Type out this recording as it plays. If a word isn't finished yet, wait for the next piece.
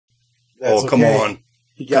That's come okay. on.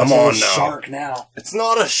 He got Come on a now. shark now. It's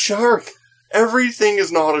not a shark. Everything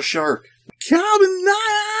is not a shark. Cabin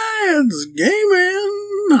Nights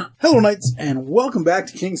Gaming! Hello, Knights, and welcome back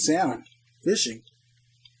to King Salmon Fishing.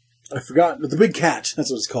 I forgot. The Big Catch.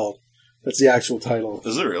 That's what it's called. That's the actual title.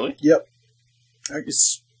 Is it really? Yep.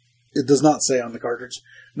 It does not say on the cartridge.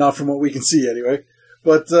 Not from what we can see, anyway.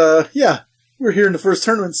 But, yeah. We're here in the first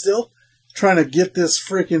tournament still. Trying to get this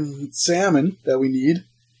freaking salmon that we need.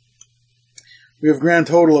 We have a grand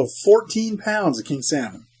total of 14 pounds of king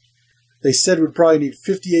salmon. They said we'd probably need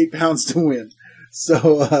 58 pounds to win.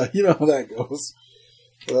 So, you know how that goes.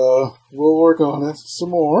 We'll work on it some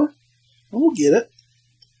more. And we'll get it.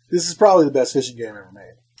 This is probably the best fishing game ever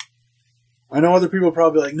made. I know other people are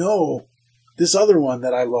probably like, no, this other one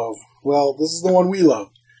that I love. Well, this is the one we love.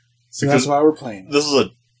 So because that's why we're playing it. This is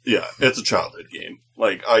it's a childhood game.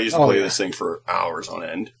 Like, I used to play this thing for hours on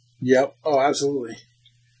end. Yep. Oh, absolutely.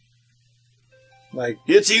 Like,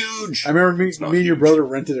 it's huge! I remember me and your brother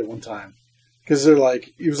rented it one time. Because they're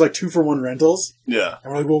like, it was like 2-for-1 rentals. Yeah.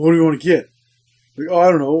 And we're like, well, what do we want to get? Like, oh, I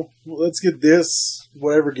don't know. Well, let's get this,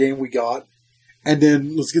 whatever game we got. And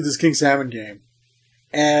then let's get this king salmon game.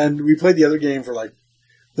 And we played the other game for like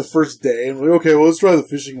the first day. And we're like, okay, well, let's try the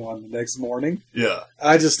fishing one the next morning. Yeah.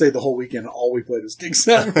 I just stayed the whole weekend. All we played was king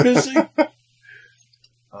salmon fishing.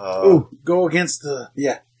 Go against the,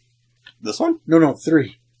 This one? No,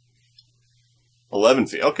 3. 11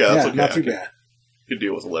 feet. Okay, that's okay. Not too bad. Could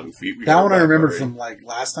deal with 11 feet. That one I remember from like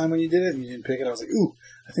last time when you did it and you didn't pick it. I was like, ooh,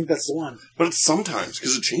 I think that's the one. But it's sometimes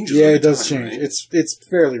because it changes. Yeah, it does time, change. Right? It's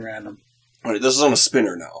fairly random. All right, this is on a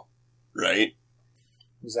spinner now, right?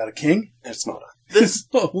 Was that a king? It's not a. This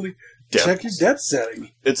Holy, check your depth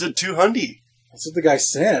setting. It's a 200. That's what the guy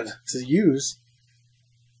said to use.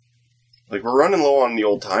 Like, we're running low on the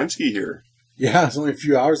old time ski here. Yeah, there's only a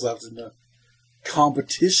few hours left in the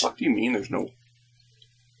competition. What do you mean there's no...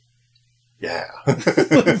 Yeah.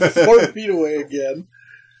 4 feet away again.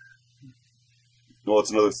 Well, it's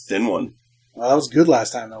another thin one. Well, that was good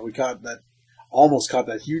last time, though. We almost caught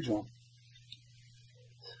that huge one.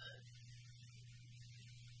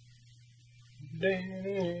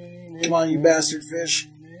 Come on, you bastard fish.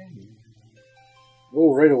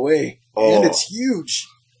 Oh, right away. Oh. And it's huge.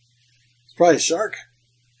 It's probably a shark.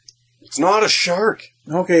 It's not a shark.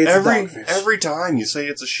 Okay, it's a dogfish. Every time you say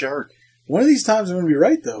it's a shark. One of these times I'm going to be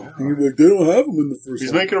right, though. And you'll be like, they don't have them in the first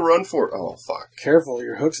He's one. making a run for it. Oh, fuck. Careful,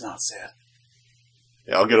 your hook's not set.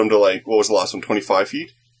 Yeah, I'll get him to, like, what was the last one, 25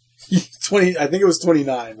 feet? 20. I think it was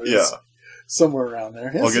 29. But yeah. Somewhere around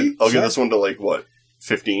there. Yeah, I'll get this one to, like, what,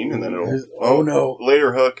 15? And then it'll... Oh, no.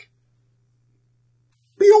 Later hook.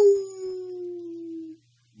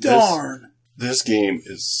 Darn. This game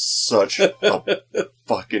is such a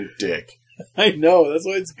fucking dick. I know. That's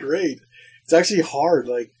why it's great. It's actually hard.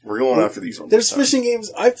 Like, we're going after these ones. There's fishing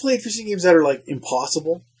games. I've played fishing games that are like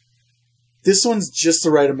impossible. This one's just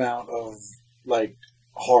the right amount of like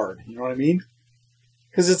hard. You know what I mean?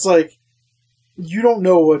 Because it's like you don't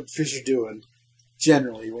know what fish are doing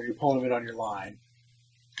generally when you're pulling them in on your line.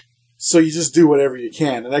 So you just do whatever you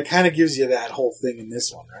can, and that kind of gives you that whole thing in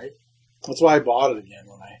this one, right? That's why I bought it again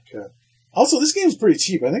when I could. Also, this game's pretty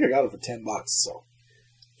cheap. I think I got it for $10. So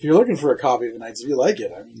if you're looking for a copy of the Knights, if you like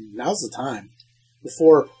it, I mean, now's the time.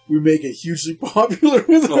 Before we make it hugely popular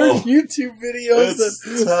with our YouTube videos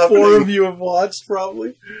that 4 of you have watched,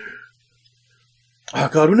 probably. Oh,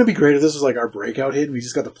 God, wouldn't it be great if this was like our breakout hit and we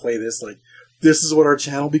just got to play this? Like, this is what our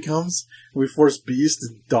channel becomes. And we force Beast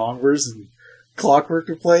and Dongvers and Clockwork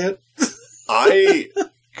to play it.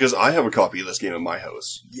 Because I have a copy of this game in my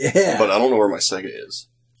house. Yeah. But I don't know where my Sega is.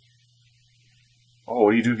 Oh,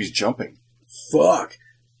 what do you do if he's jumping? Fuck.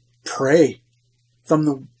 Pray. Thumb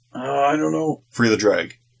the... I don't know. Free the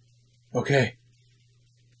drag. Okay.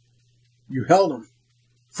 You held him.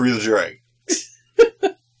 Free the drag.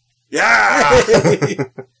 Yeah!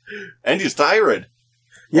 And he's tired.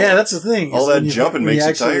 Yeah, that's the thing. All that jumping makes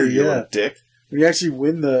you tired, you little dick. When you actually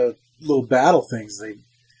win the little battle things,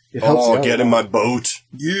 it helps you out. Get in my boat.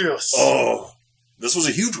 Yes. Oh, this was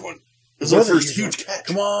a huge one. This is our first huge catch.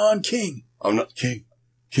 Come on, King. I'm not...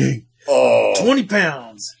 King. Oh. 20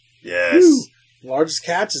 pounds. Yes. Woo. Largest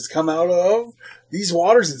catch has come out of these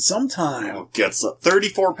waters in some time. Oh, get some.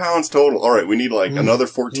 34 pounds total. All right, we need like another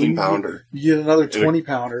 14-pounder. You get another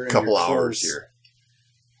 20-pounder. Couple hours here.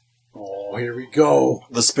 Oh, here we go.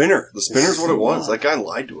 The spinner. The spinner's what it was. That guy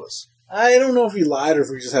lied to us. I don't know if he lied or if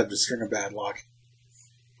we just had to string of bad luck.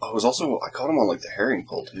 I caught him on like the herring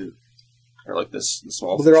pole too. Or like the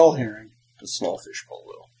small fish. They're all herring. The small fish pole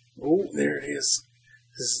though. Oh, there it is.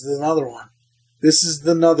 This is another one. This is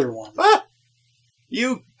another one. Ah!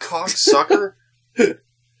 You cocksucker.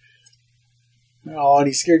 Oh, and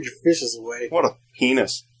he scared your fishes away. What a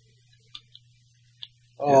penis.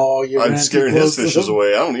 Oh, you're I'm scaring his fishes away.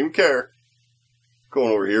 I don't even care.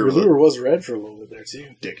 Going over here. Your lure was red for a little bit there,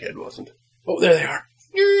 too. Dickhead wasn't. Oh, there they are.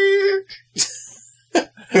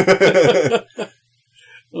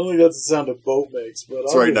 I don't think that's the sound a boat makes, but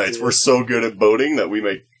that's right, Knights. We're so good at boating that we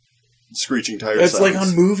make screeching tire sounds. It's like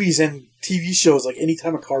on movies and TV shows, like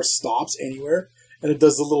anytime a car stops anywhere and it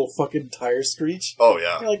does the little fucking tire screech. Oh,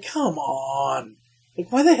 yeah. You're like, come on.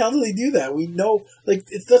 Like, why the hell do they do that? We know, like,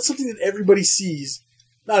 that's something that everybody sees.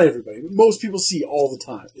 Not everybody, but most people see all the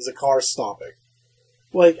time, is a car stopping.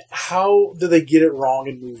 Like, how do they get it wrong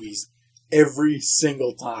in movies every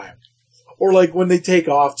single time? Or, like, when they take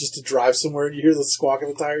off just to drive somewhere and you hear the squawk of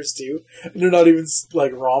the tires, too, and they're not even,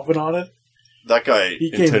 like, romping on it. That guy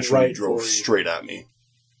intentionally drove straight at me.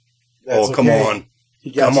 That's come on. He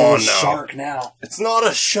got a shark now. It's not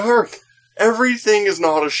a shark. Everything is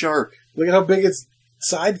not a shark. Look at how big its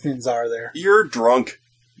side fins are there. You're drunk.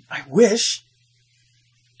 I wish.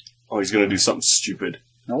 Oh, he's going to do something stupid.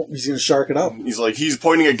 Nope, he's going to shark it up. He's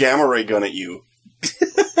pointing a gamma ray gun at you.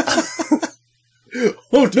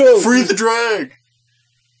 Oh no! Free the drag!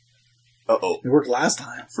 Uh-oh. It worked last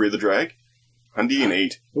time. Free the drag?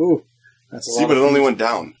 108. Ooh, that's a lot. See, but it only went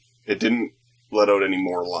down. It didn't let out any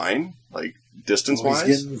more line, like,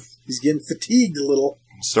 distance-wise. He's getting fatigued a little.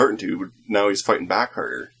 He's starting to, but now he's fighting back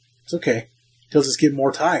harder. It's okay. He'll just get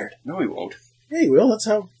more tired. No, he won't. Yeah, he will. That's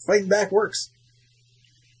how fighting back works.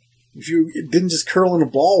 If it didn't just curl in a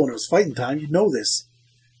ball when it was fighting time, you'd know this.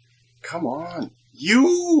 Come on.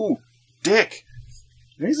 You dick.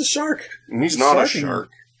 He's a shark. And he's not a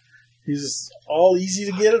shark. He's all easy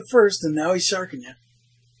to get at first, and now he's sharking you.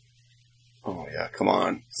 Oh, yeah, come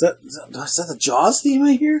on. Is that the Jaws theme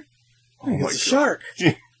I hear? I think it's a shark.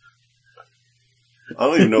 I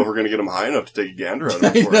don't even know if we're going to get him high enough to take a gander out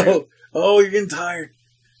of it. I know. Oh, you're getting tired.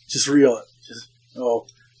 Just reel it. You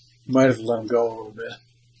might have to let him go a little bit.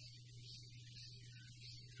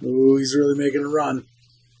 Ooh, he's really making a run.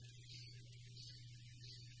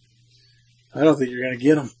 I don't think you're going to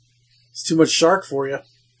get him. It's too much shark for you.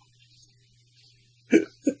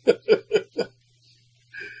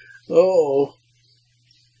 Oh,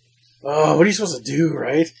 what are you supposed to do,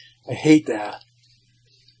 right? I hate that.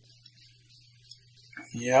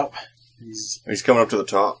 Yep. He's coming up to the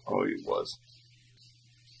top. Oh, he was.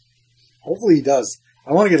 Hopefully he does.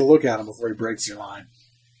 I want to get a look at him before he breaks your line.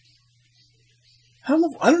 I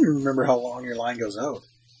don't even remember how long your line goes out.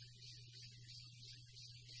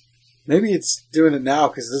 Maybe it's doing it now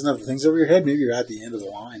because it doesn't have the things over your head. Maybe you're at the end of the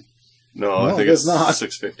line. No, I think it's not.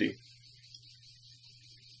 650.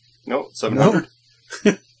 No, 700.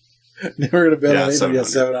 No. Never going to bet on anybody at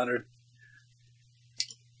 700.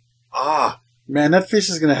 Man, that fish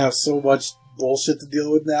is going to have so much bullshit to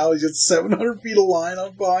deal with now. He's got 700 feet of line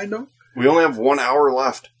up behind him. We only have 1 hour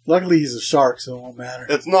left. Luckily, he's a shark, so it won't matter.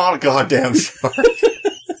 It's not a goddamn shark.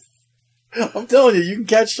 I'm telling you, you can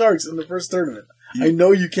catch sharks in the first tournament. I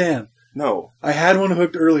know you can. No. I had one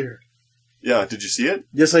hooked earlier. Yeah, did you see it?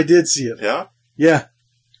 Yes, I did see it. Yeah? Yeah.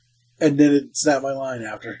 And then it snapped my line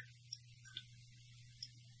after.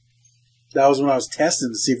 That was when I was testing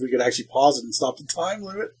to see if we could actually pause it and stop the time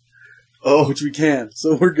limit. Oh. Which we can,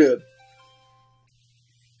 so we're good.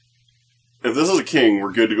 If this is a king,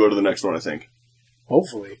 we're good to go to the next one, I think.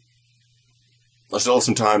 Hopefully. I still have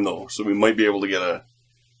some time, though, so we might be able to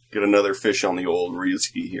get another fish on the old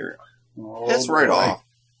Rietzky here. Oh, that's right off.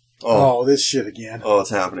 Oh, this shit again. Oh, it's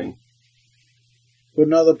happening. Put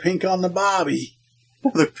another pink on the bobby.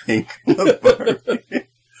 Another pink on the barbie.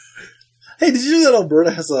 Hey, did you know that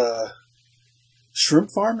Alberta has a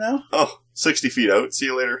shrimp farm now? Oh, 60 feet out. See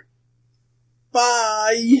you later.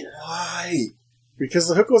 Bye. Why? Because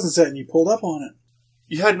the hook wasn't set and you pulled up on it.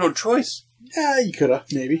 You had no choice. Yeah, you could have,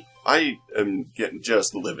 maybe. I am getting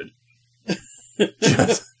just livid.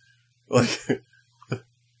 Just, like,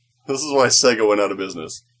 this is why Sega went out of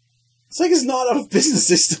business. Sega's not out of business.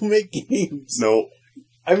 They still make games. No.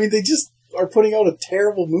 I mean, they just are putting out a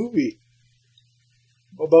terrible movie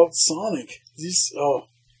about Sonic.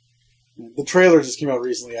 The trailer just came out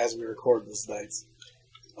recently as we record this night.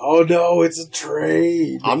 Oh no, it's a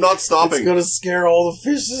trade. I'm not stopping. It's gonna scare all the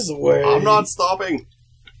fishes away. I'm not stopping.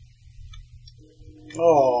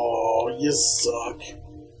 Oh, you suck.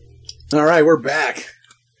 Alright, we're back.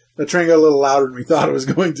 The train got a little louder than we thought it was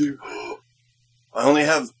going to. I only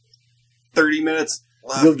have 30 minutes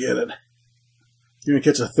left. You'll get it. You're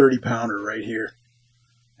gonna catch a 30-pounder right here.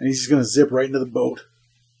 And he's just gonna zip right into the boat.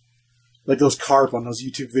 Like those carp on those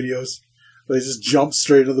YouTube videos. They just jump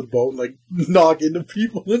straight into the boat and like knock into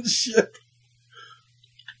people and shit.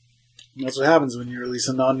 And that's what happens when you release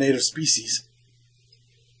a non-native species.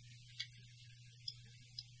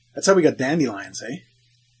 That's how we got dandelions, eh?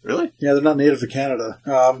 Really? Yeah, they're not native to Canada.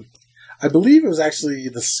 I believe it was actually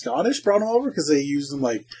the Scottish brought them over because they used them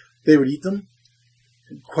they would eat them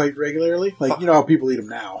quite regularly. You know how people eat them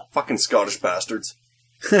now. Fucking Scottish bastards.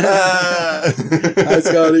 Hi,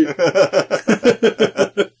 Scotty.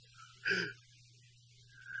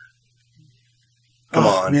 Come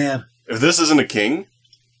on. Man. If this isn't a king,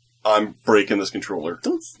 I'm breaking this controller.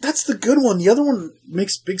 That's the good one. The other one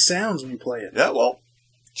makes big sounds when you play it. Yeah, well,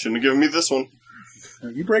 shouldn't have given me this one.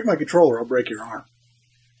 If you break my controller, I'll break your arm.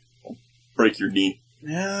 I'll break your knee.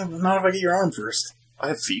 Yeah, but not if I get your arm first. I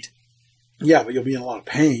have feet. Yeah, but you'll be in a lot of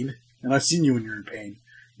pain. And I've seen you when you're in pain.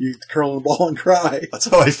 You curl in a ball and cry. That's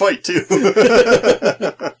how I fight, too.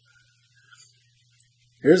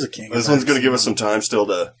 Here's a king. This one's going to give us some time still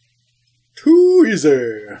to... Too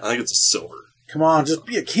easy. I think it's a silver. Come on, just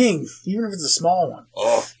be a king, even if it's a small one.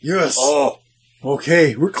 Oh. Yes. Oh.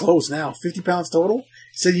 Okay, we're close now. 50 pounds total? You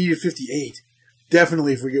said you needed 58.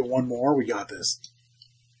 Definitely, if we get one more, we got this.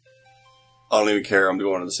 I don't even care. I'm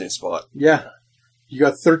going to the same spot. Yeah. You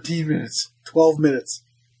got 13 minutes. 12 minutes.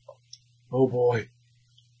 Oh, boy.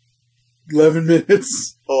 11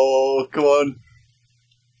 minutes. Oh, come on.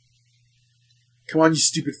 Come on, you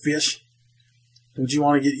stupid fish. Don't you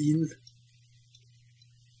want to get eaten?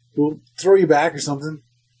 We'll throw you back or something.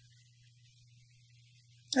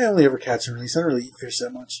 I only ever catch and release. I don't really eat fish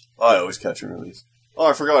that much. I always catch and release. Oh,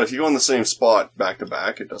 I forgot. If you go in the same spot back to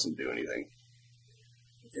back, it doesn't do anything.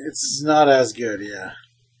 It's not as good, yeah.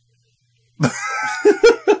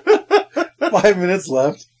 5 minutes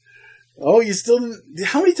left. Oh, you still didn't...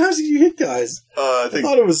 How many times did you hit, guys? I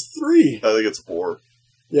thought it was 3. I think it's 4.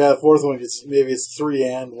 Yeah, the fourth one gets... Maybe it's 3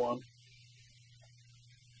 and 1.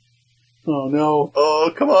 Oh, no.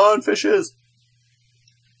 Oh, come on, fishes.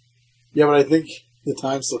 Yeah, but I think the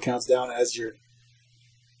time still counts down as you're...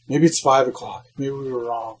 Maybe it's 5 o'clock. Maybe we were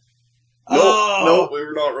wrong. No, we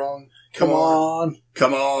were not wrong. Come on.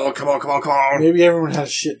 Come on. Maybe everyone had a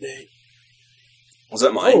shit day. Was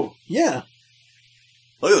that mine? Oh, yeah.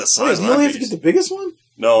 Look at the size of you that only have to piece. get the biggest one?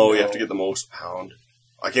 No, you have to get the most pound.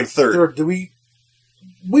 I came third. We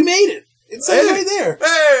made it. It's right there.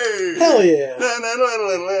 Hey! Hell yeah.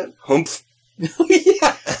 Humph.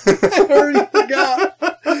 Yeah. I already forgot.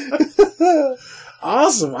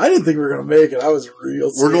 Awesome. I didn't think we were going to make it. I was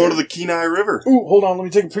real scared. We're going to the Kenai River. Ooh, hold on. Let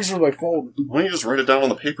me take a picture of my phone. Why don't you just write it down on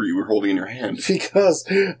the paper you were holding in your hand? Because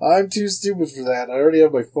I'm too stupid for that. I already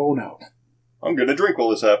have my phone out. I'm going to drink while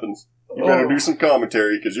this happens. You better do some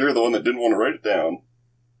commentary, because you're the one that didn't want to write it down.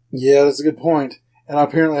 Yeah, that's a good point. And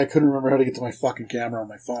apparently I couldn't remember how to get to my fucking camera on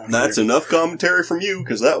my phone. That's enough commentary from you,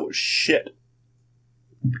 because that was shit.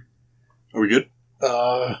 Are we good?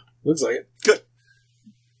 Looks like it. Good.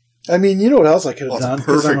 I mean, you know what else I could have It's a done?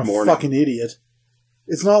 Because I'm a morning. fucking idiot.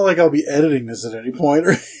 It's not like I'll be editing this at any point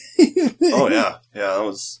or anything. Oh, yeah. Yeah, that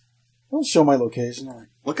was... I'll show my location.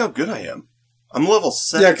 Look how good I am. I'm level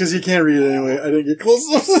 7. Yeah, because you can't read it anyway. I didn't get close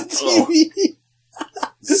enough to the TV.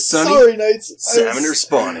 Sunny, Sorry, Knights. salmon are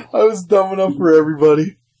spawning. I was dumb enough for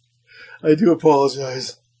everybody. I do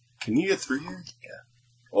apologize. Can you get through here? Yeah.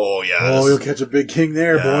 Oh, yeah. Oh, you'll catch a big king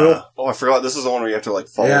there, boy. Oh, I forgot. This is the one where you have to,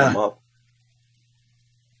 follow them up.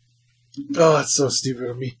 Oh, that's so stupid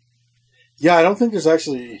of me. Yeah, I don't think there's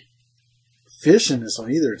actually fish in this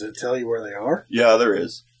one either to tell you where they are. Yeah, there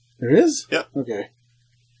is. There is? Yeah. Okay.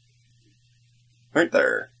 Right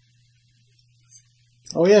there.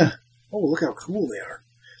 Oh, yeah. Oh, look how cool they are.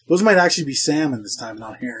 Those might actually be salmon this time,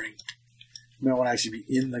 not herring. They might want to actually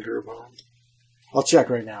be in the gerbone. I'll check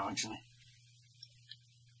right now, actually.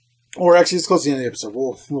 Or actually, it's close to the end of the episode.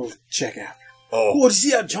 We'll check after. Oh. Oh, did you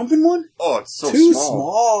see that jumping one? Oh, it's so Too small.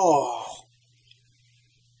 small.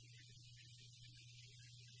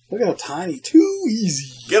 Look at how tiny. Too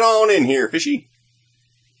easy. Get on in here, fishy.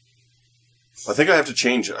 I think I have to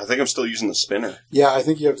change it. I think I'm still using the spinner. Yeah, I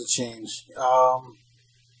think you have to change.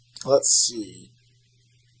 Let's see.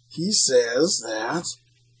 He says that...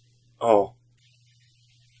 Oh.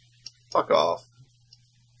 Fuck off.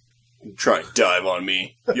 You try and dive on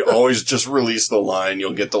me. You always just release the line.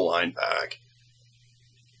 You'll get the line back.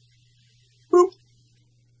 Boop.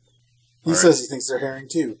 He says he thinks they're herring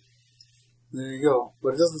too. There you go.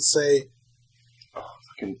 But it doesn't say... Oh,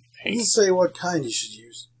 fucking It pain. doesn't say what kind you should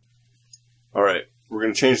use. Alright, we're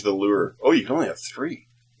going to change the lure. Oh, you can only have 3.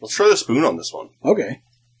 Let's try the spoon on this one. Okay.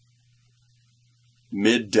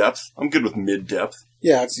 Mid-depth. I'm good with mid-depth.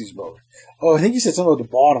 Yeah, I've used both. Oh, I think you said something at the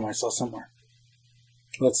bottom I saw somewhere.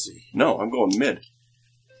 Let's see. No, I'm going mid.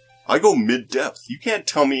 I go mid-depth. You can't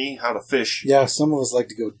tell me how to fish. Yeah, some of us like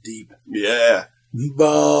to go deep. Yeah.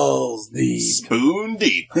 Balls deep. Spoon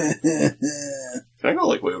deep. Can I go,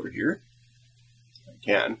 way over here?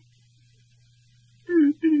 can.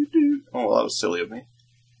 Oh, well, that was silly of me.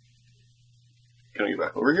 Can I get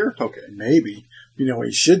back over here? Okay. Maybe. You know what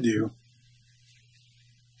you should do?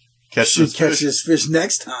 Catch this fish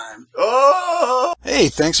next time. Oh! Hey,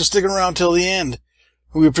 thanks for sticking around till the end.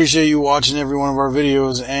 We appreciate you watching every one of our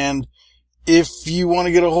videos, and if you want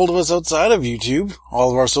to get a hold of us outside of YouTube,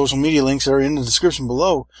 all of our social media links are in the description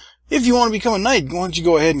below. If you want to become a knight, why don't you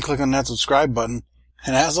go ahead and click on that subscribe button.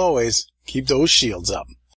 And as always, keep those shields up.